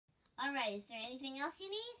Alright, is there anything else you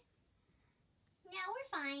need? No, we're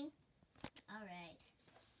fine. Alright.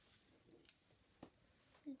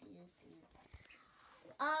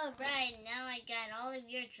 Alright, now I got all of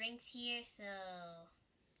your drinks here, so...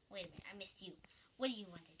 Wait a minute, I missed you. What do you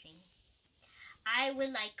want to drink? I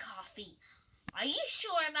would like coffee. Are you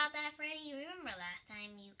sure about that, Freddy? Remember last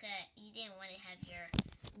time you didn't want to have your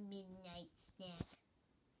midnight snack.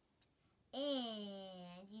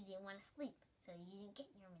 And you didn't want to sleep, so you didn't get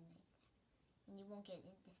your midnight snack. And you won't get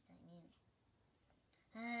it this time either.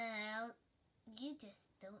 You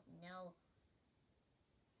just don't know.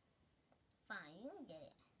 Fine, you can get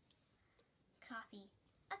it. Coffee.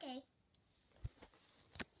 Okay.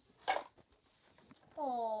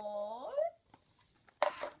 Oh.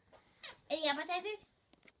 Any appetizers?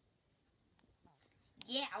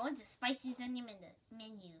 Yeah, I want the spices on your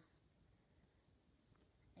menu.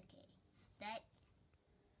 Okay, that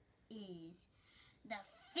is the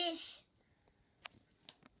fish,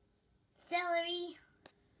 celery,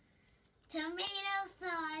 tomato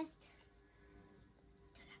sauce.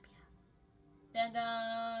 Dun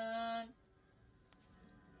dun.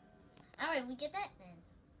 Alright, we get that then.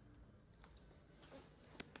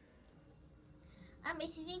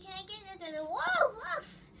 Excuse me, can I get it? Whoa!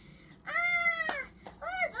 Woof! Ah!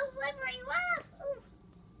 Oh, it's so slippery! Whoa! Oof!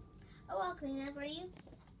 Oh, I'll clean that for you.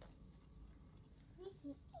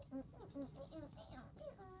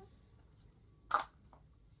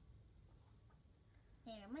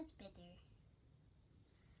 There, much better.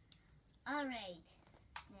 Alright.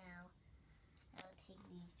 Now, I'll take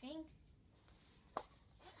these drinks.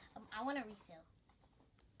 I want a refill.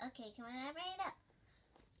 Okay, come on, I bring it up.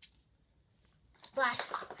 Splash.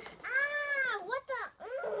 Ah, what the?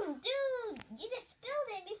 Dude, you just spilled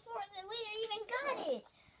it before the waiter even got it.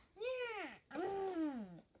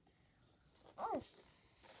 Oh,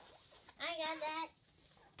 I got that.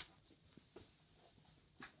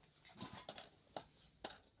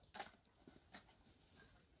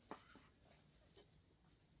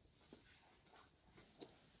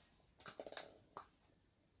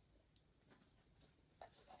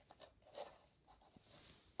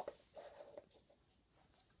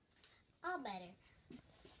 All better.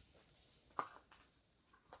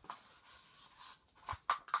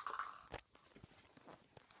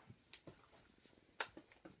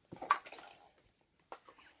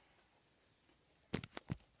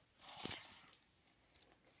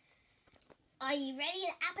 Are you ready?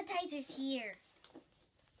 The appetizer's here.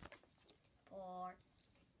 Or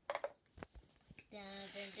dun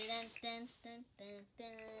dun dun dun dun dun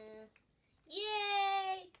dun.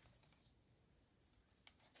 Yay!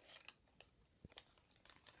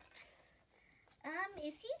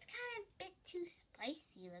 It seems kind of a bit too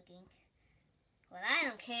spicy looking. Well, I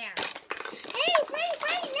don't care. Hey,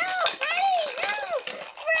 Freddy, no, Freddy!